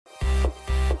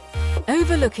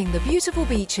overlooking the beautiful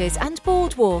beaches and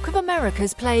boardwalk of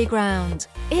America's playground.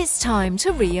 It's time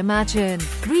to reimagine,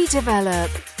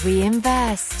 redevelop,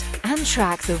 reinvest, and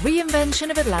track the reinvention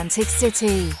of Atlantic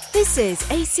City. This is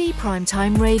AC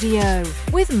Primetime Radio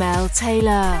with Mel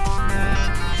Taylor.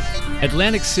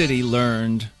 Atlantic City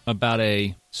learned about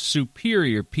a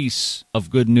superior piece of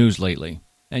good news lately.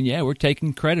 And yeah, we're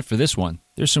taking credit for this one.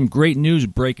 There's some great news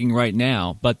breaking right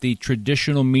now, but the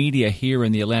traditional media here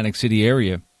in the Atlantic City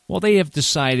area, well, they have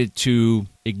decided to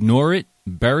ignore it,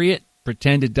 bury it,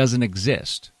 pretend it doesn't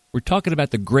exist. We're talking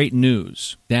about the great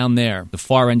news down there, the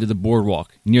far end of the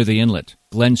boardwalk, near the inlet,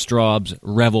 Glenn Straub's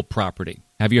Revel property.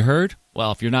 Have you heard?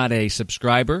 Well, if you're not a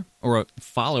subscriber or a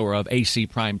follower of AC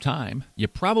Primetime, you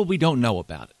probably don't know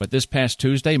about it. But this past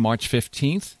Tuesday, March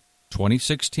 15th,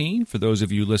 2016, for those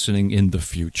of you listening in the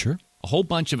future, a whole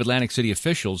bunch of Atlantic City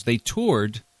officials, they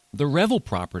toured the Revel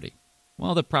property.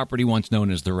 Well, the property once known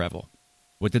as the Revel.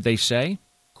 What did they say?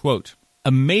 Quote,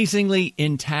 amazingly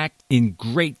intact, in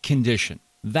great condition.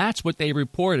 That's what they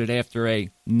reported after a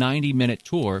 90-minute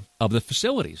tour of the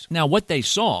facilities. Now, what they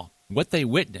saw, what they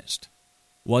witnessed,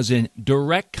 was in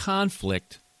direct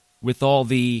conflict with all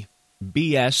the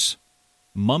BS,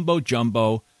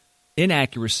 mumbo-jumbo,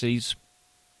 inaccuracies,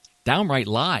 downright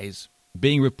lies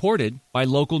being reported by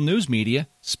local news media,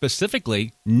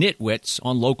 specifically nitwits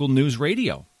on local news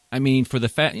radio. I mean, for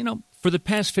the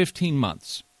past 15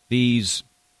 months, these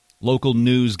local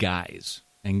news guys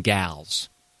and gals,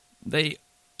 they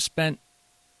spent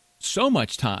so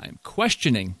much time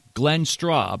questioning Glenn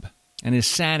Straub and his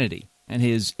sanity and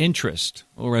his interest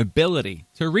or ability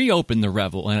to reopen the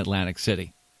Revel in Atlantic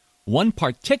City. One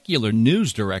particular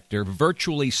news director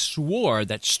virtually swore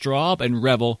that Straub and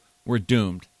Revel were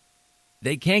doomed.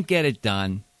 They can't get it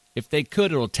done. If they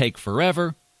could, it'll take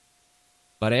forever.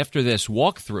 But after this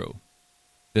walkthrough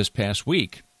this past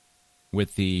week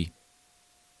with the,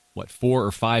 4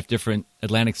 or 5 different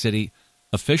Atlantic City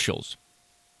officials,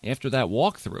 after that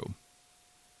walkthrough,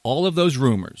 all of those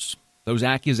rumors, those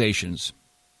accusations,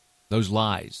 those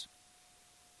lies,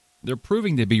 they're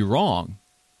proving to be wrong,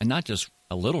 and not just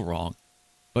a little wrong,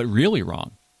 but really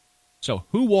wrong. So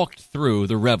who walked through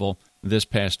the Revel this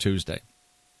past Tuesday?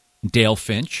 Dale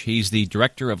Finch, he's the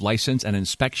Director of License and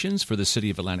Inspections for the City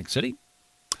of Atlantic City.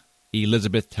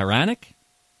 Elizabeth Taranik,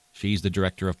 she's the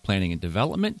Director of Planning and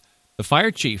Development. The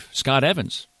Fire Chief, Scott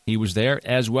Evans, he was there,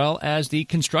 as well as the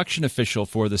construction official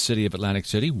for the City of Atlantic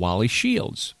City, Wally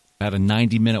Shields. About a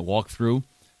 90-minute walkthrough.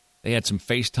 They had some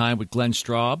FaceTime with Glenn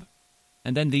Straub,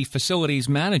 and then the facilities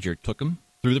manager took him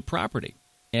through the property.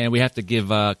 And we have to give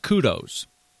kudos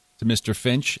to Mr.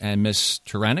 Finch and Miss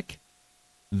Taranik.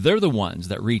 They're the ones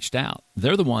that reached out.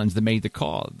 They're the ones that made the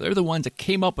call. They're the ones that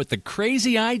came up with the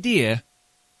crazy idea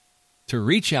to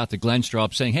reach out to Glenn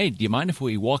Straub saying, hey, do you mind if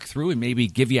we walk through and maybe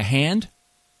give you a hand?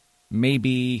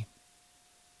 Maybe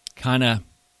kind of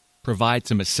provide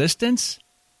some assistance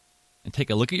and take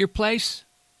a look at your place?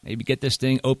 Maybe get this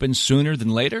thing open sooner than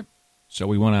later? So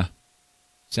we want to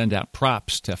send out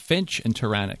props to Finch and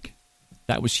Taranik.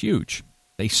 That was huge.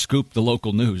 They scooped the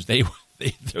local news. They're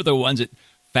the ones that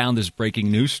found this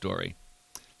breaking news story.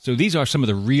 So these are some of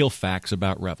the real facts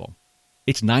about Revel.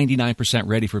 It's 99%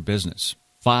 ready for business.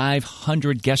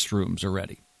 500 guest rooms are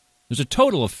ready. There's a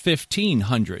total of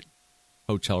 1,500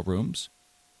 hotel rooms.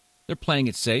 They're playing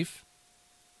it safe.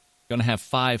 Going to have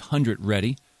 500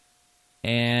 ready.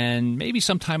 And maybe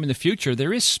sometime in the future,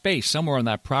 there is space somewhere on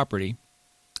that property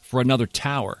for another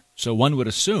tower. So one would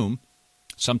assume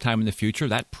sometime in the future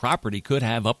that property could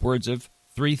have upwards of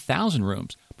 3,000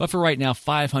 rooms. But for right now,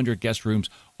 500 guest rooms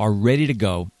are ready to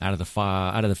go out of the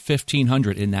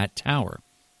 1,500 in that tower.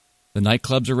 The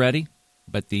nightclubs are ready,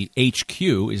 but the HQ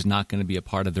is not going to be a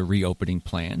part of the reopening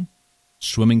plan.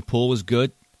 Swimming pool is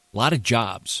good. A lot of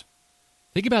jobs.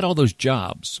 Think about all those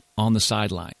jobs on the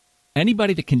sideline.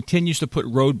 Anybody that continues to put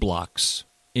roadblocks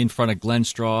in front of Glenn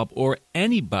Straub or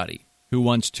anybody who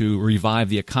wants to revive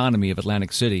the economy of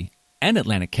Atlantic City and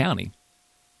Atlantic County,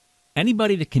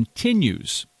 anybody that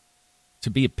continues to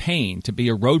be a pain, to be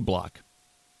a roadblock,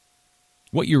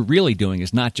 what you're really doing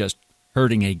is not just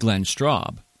hurting a Glenn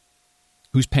Straub,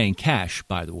 who's paying cash,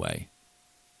 by the way,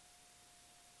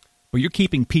 but you're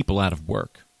keeping people out of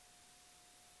work.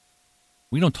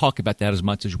 We don't talk about that as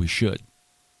much as we should.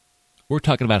 We're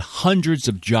talking about hundreds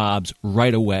of jobs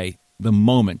right away, the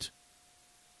moment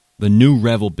the new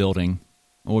Revel building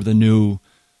or the new,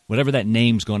 whatever that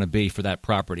name's going to be for that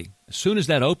property, as soon as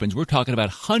that opens, we're talking about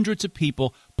hundreds of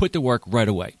people put to work right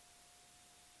away.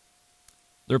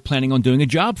 They're planning on doing a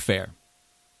job fair.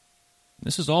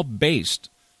 This is all based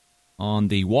on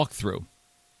the walkthrough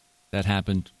that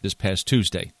happened this past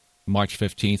Tuesday, March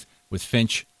 15th, with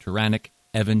Finch, Turanic,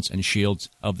 Evans, and Shields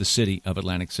of the city of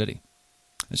Atlantic City.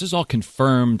 This is all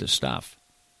confirmed stuff.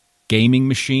 Gaming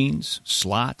machines,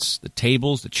 slots, the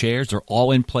tables, the chairs, they're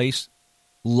all in place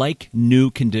like new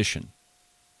condition.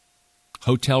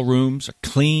 Hotel rooms are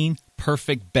clean,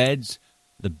 perfect beds,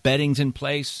 the bedding's in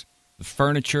place, the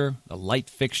furniture, the light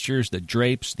fixtures, the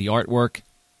drapes, the artwork.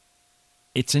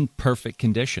 It's in perfect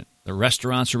condition. The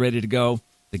restaurants are ready to go.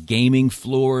 The gaming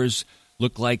floors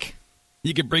look like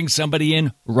you could bring somebody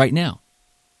in right now.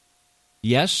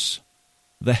 Yes,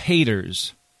 the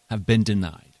haters have been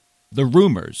denied. The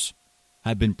rumors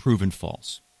have been proven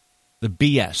false. The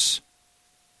BS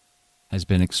has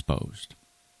been exposed.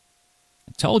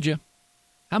 I told you.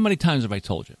 How many times have I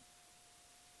told you?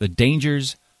 The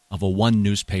dangers of a one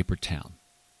newspaper town.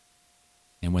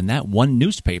 And when that one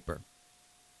newspaper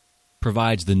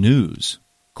provides the news,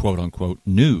 quote unquote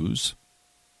news,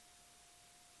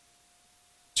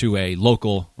 to a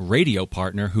local radio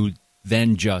partner who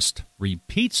then just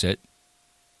repeats it,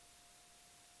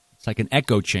 it's like an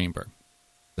echo chamber.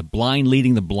 The blind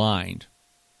leading the blind.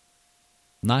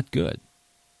 Not good.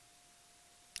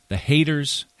 The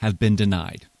haters have been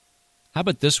denied. How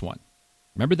about this one?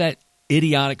 Remember that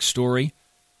idiotic story?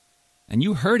 And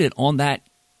you heard it on that,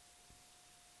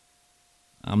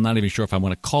 I'm not even sure if I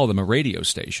want to call them a radio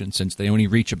station, since they only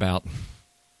reach about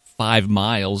 5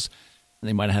 miles, and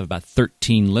they might have about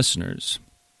 13 listeners.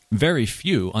 Very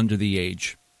few under the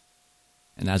age.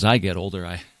 And as I get older,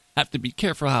 I have to be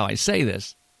careful how I say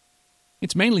this.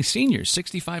 It's mainly seniors,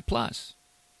 65 plus,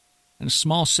 and a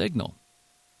small signal.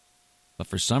 But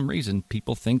for some reason,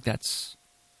 people think that's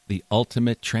the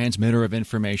ultimate transmitter of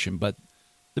information. But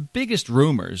the biggest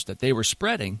rumors that they were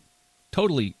spreading,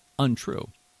 totally untrue.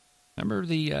 Remember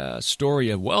the story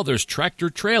of, well, there's tractor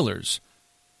trailers.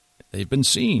 They've been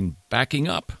seen backing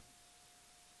up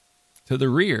to the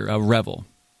rear of Revel,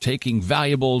 taking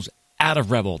valuables out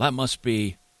of Revel. That must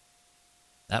be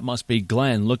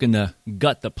Glenn looking to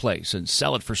gut the place and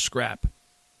sell it for scrap,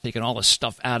 taking all the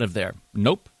stuff out of there.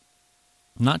 Nope,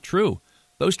 not true.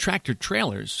 Those tractor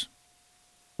trailers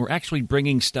were actually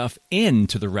bringing stuff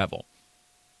into the Revel,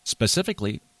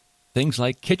 specifically things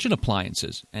like kitchen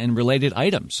appliances and related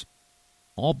items,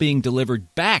 all being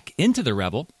delivered back into the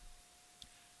Revel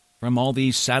from all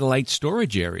these satellite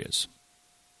storage areas.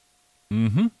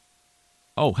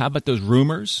 Oh, how about those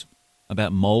rumors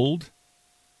about mold?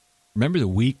 Remember the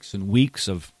weeks and weeks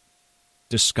of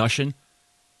discussion?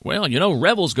 Well, you know,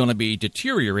 Revel's going to be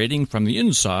deteriorating from the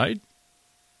inside.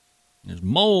 There's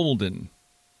mold and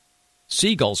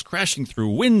seagulls crashing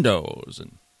through windows,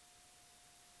 and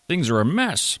things are a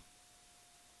mess.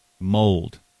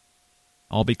 Mold.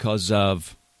 All because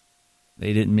of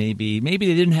maybe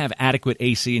they didn't have adequate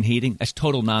AC and heating. That's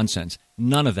total nonsense.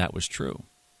 None of that was true.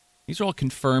 These are all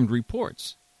confirmed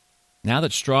reports. Now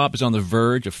that Straub is on the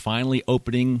verge of finally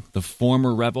opening the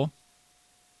former Revel,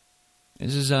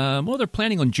 this is, they're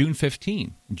planning on June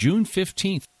 15th. June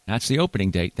 15th, that's the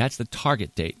opening date. That's the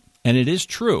target date. And it is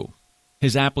true,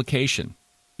 his application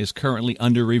is currently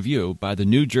under review by the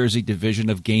New Jersey Division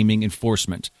of Gaming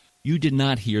Enforcement. You did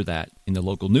not hear that in the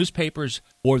local newspapers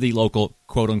or the local,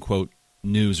 quote-unquote,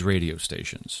 news radio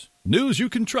stations. News you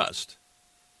can trust.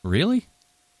 Really?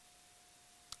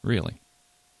 Really?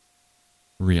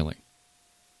 Really?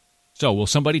 So, will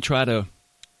somebody try to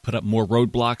put up more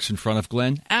roadblocks in front of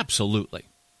Glenn? Absolutely.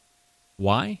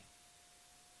 Why?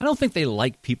 I don't think they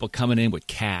like people coming in with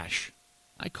cash.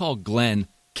 I call Glenn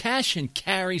cash and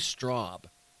carry Straub,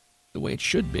 the way it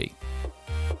should be.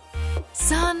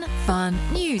 Sun, fun,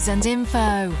 news and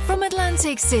info from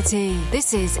Atlantic City.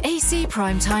 This is AC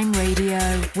Primetime Radio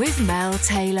with Mel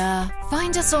Taylor.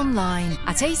 Find us online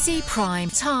at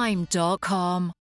acprimetime.com.